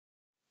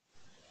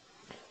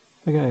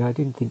Okay, I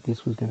didn't think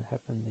this was going to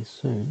happen this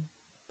soon,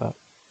 but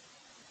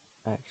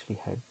I actually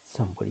had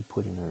somebody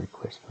put in a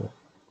request for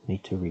me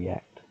to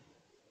react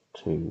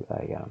to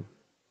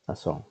a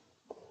song,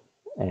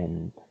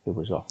 and it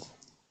was off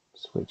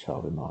Sweet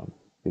Child of Mine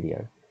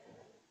video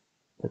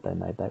that they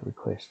made that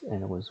request,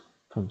 and it was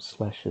from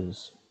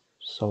Slash's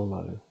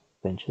solo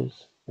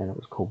ventures, and it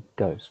was called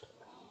Ghost.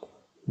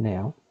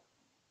 Now,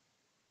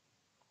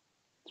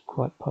 it's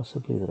quite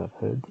possibly that I've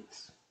heard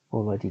this.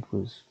 All I did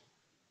was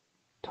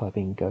type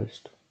in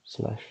Ghost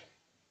Slash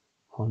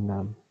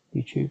on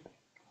YouTube,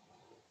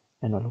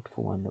 and I looked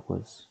for one that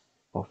was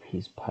off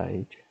his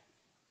page,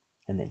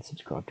 and then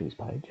subscribed to his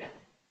page,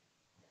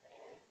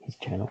 his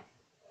channel.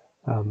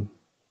 And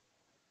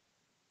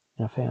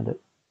I found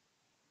it.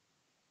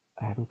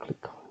 I haven't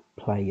clicked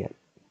play yet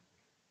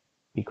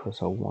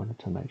because I wanted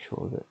to make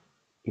sure that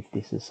if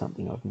this is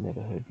something I've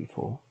never heard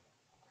before,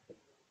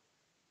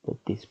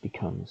 that this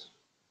becomes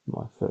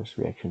my first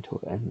reaction to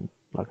it. And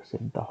like I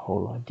said, the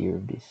whole idea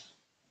of this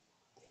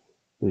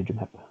Urge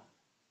Map,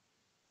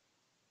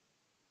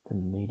 the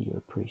media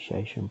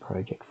appreciation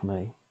project for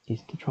me,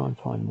 is to try and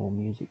find more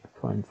music,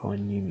 try and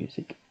find new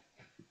music.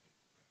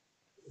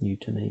 New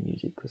to me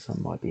music, because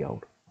some might be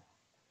old.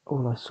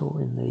 All I saw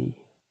in the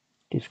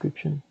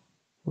description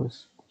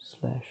was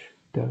Slash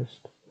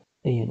Ghost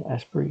Ian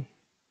Astbury,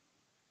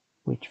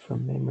 which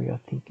from memory I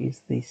think is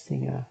the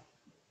singer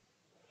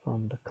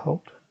from The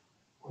Cult,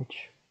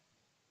 which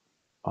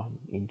I'm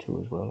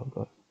into as well. I've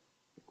got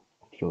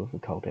a few of the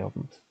Cult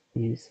albums.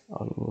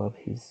 I love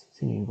his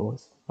singing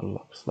voice. I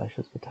love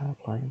Slash's guitar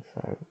playing,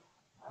 so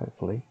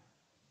hopefully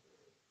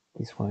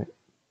this won't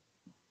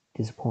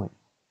disappoint.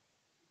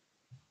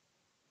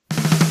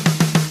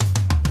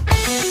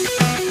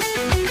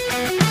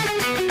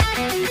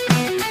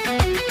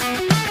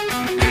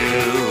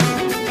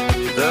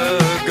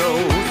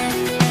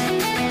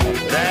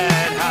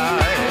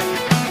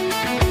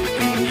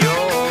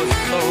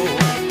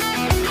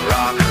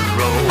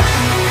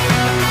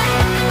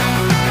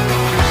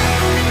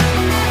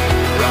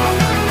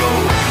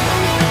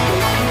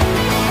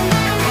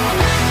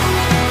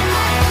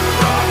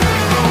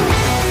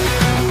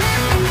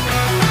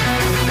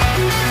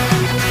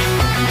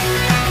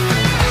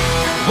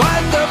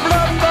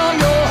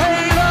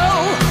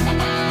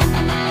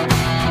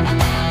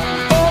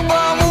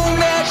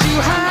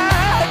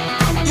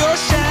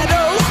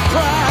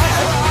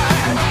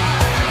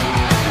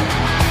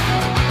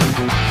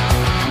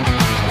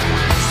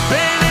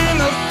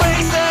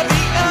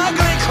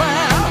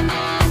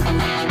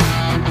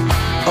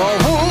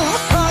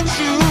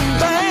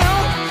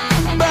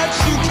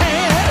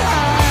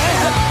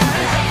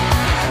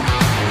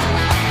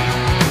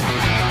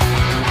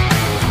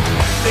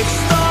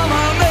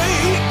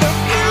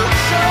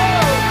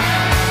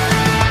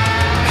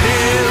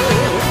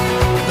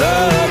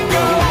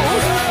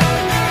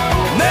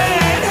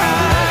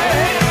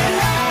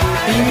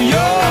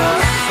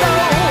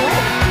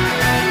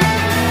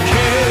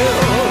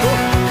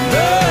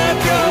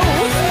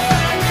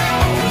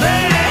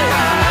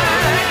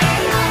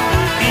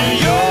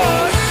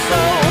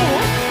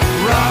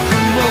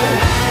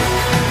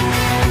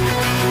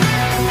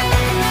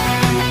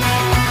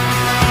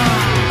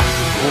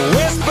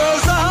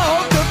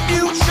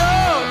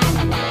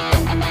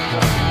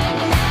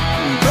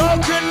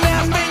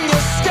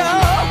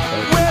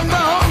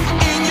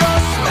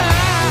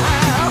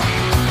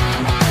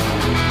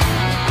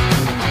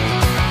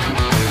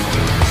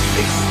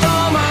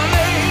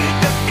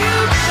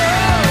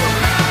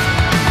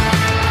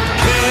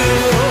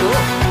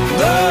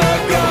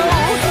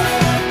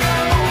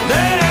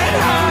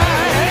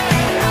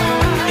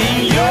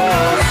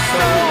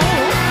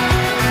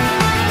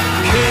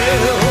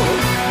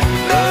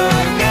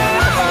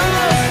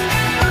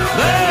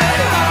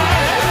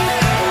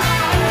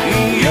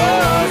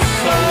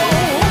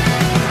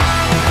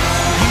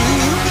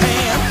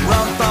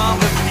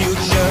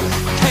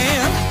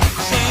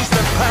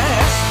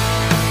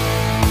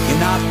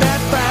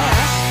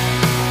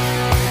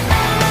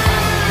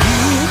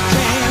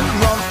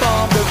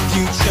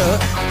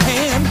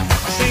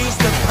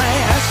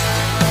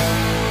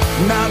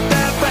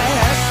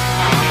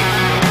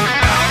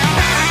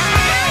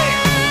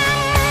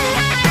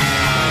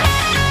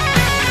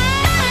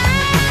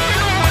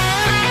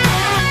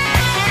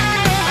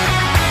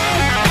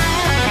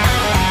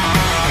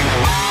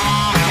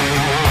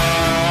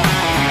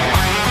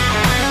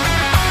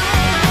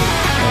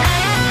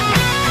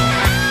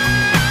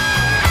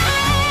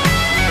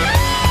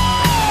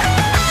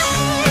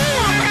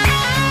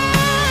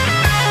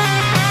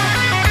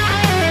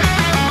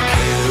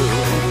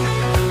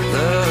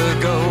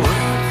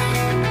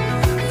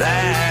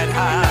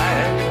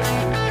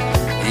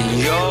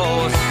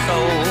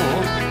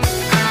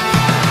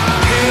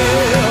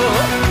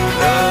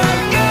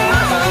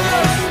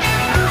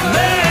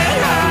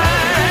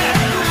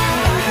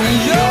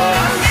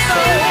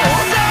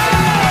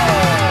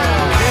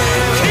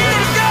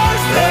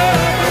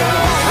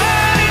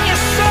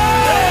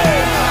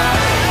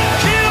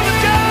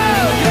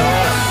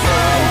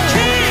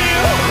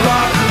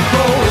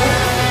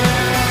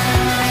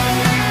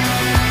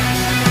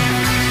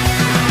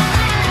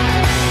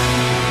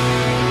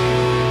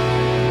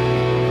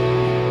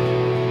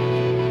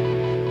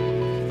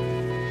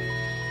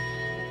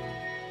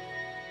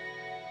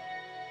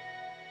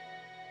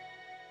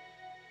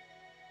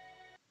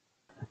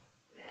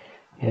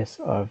 Yes,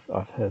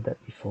 I've heard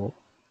that before.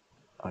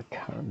 I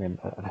can't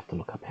remember. I'd have to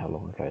look up how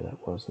long ago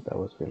that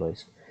was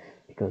released,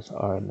 because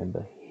I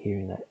remember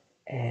hearing that.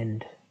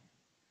 And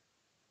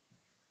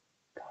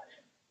gosh,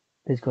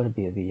 there's got to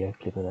be a video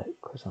clip of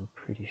that because I'm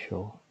pretty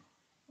sure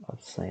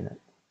I've seen it.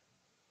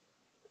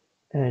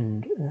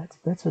 And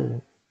that's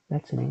an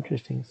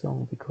interesting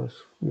song, because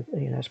with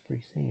Ian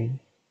Astbury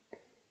singing,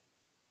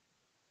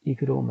 you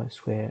could almost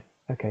swear,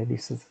 okay,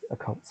 this is a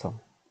cult song.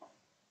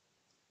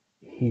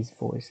 His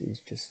voice is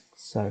just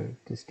so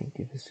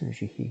distinctive. As soon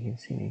as you hear him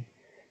singing,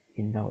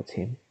 you know it's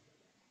him.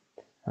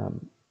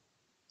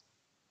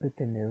 But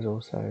then there's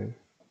also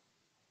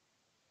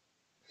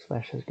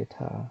Slash's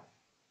guitar.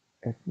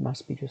 It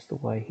must be just the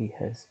way he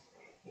has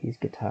his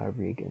guitar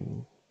rig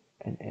and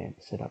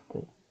amp set up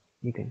that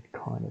you can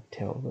kind of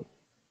tell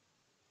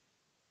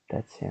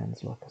that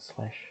sounds like a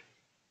Slash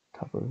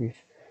type of riff.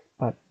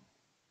 But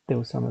there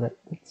was some of that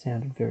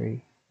sounded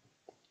very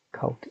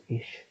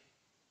cult-ish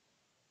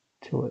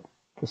to it.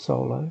 The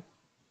solo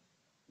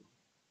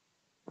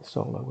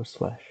was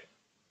Slash.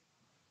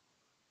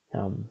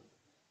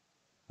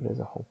 But as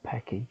a whole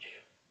package,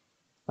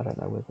 I don't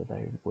know whether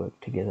they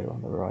worked together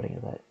on the writing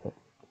of that, but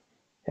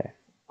yeah,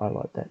 I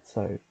like that.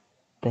 So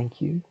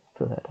thank you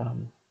for that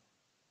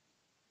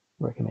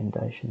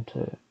recommendation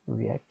to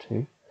react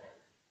to.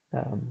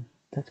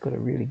 That's got a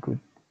really good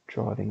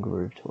driving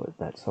groove to it,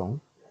 that song.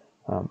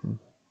 And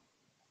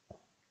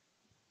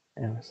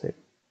I said,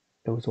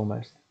 it was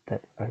almost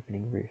that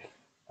opening riff.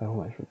 I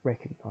almost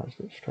recognised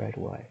it straight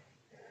away.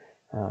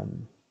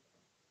 And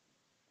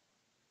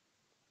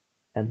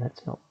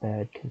that's not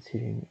bad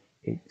considering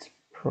it's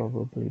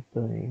probably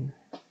been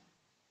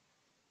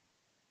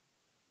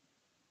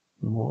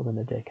more than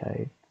a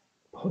decade,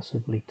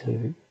 possibly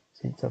two,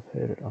 since I've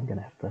heard it. I'm going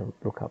to have to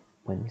look up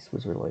when this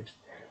was released,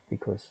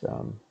 because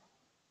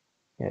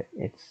yeah,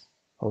 it's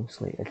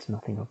obviously it's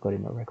nothing I've got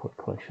in my record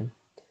collection,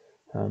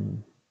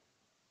 and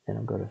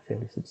I've got a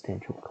fairly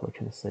substantial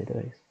collection of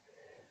CDs.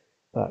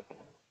 But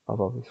I've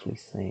obviously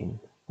seen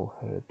or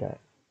heard that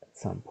at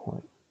some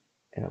point,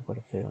 and I've got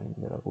a feeling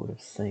that I would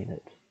have seen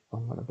it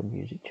on one of the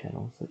music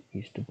channels that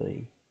used to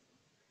be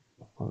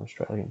on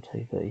Australian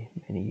TV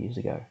many years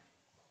ago.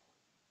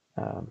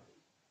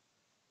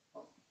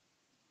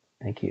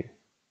 Thank you.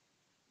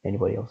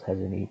 Anybody else has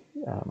any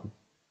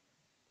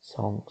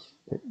songs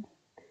that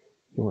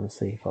you want to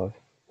see if I've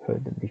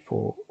heard them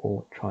before,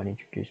 or try and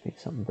introduce me to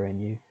something brand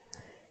new,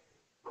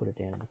 put it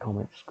down in the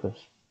comments,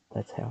 because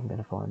that's how I'm going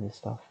to find this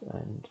stuff,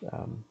 and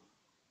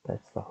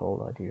that's the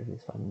whole idea of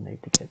this. I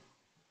need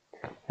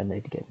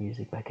to get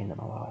music back into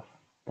my life.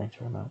 Thanks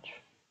very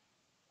much.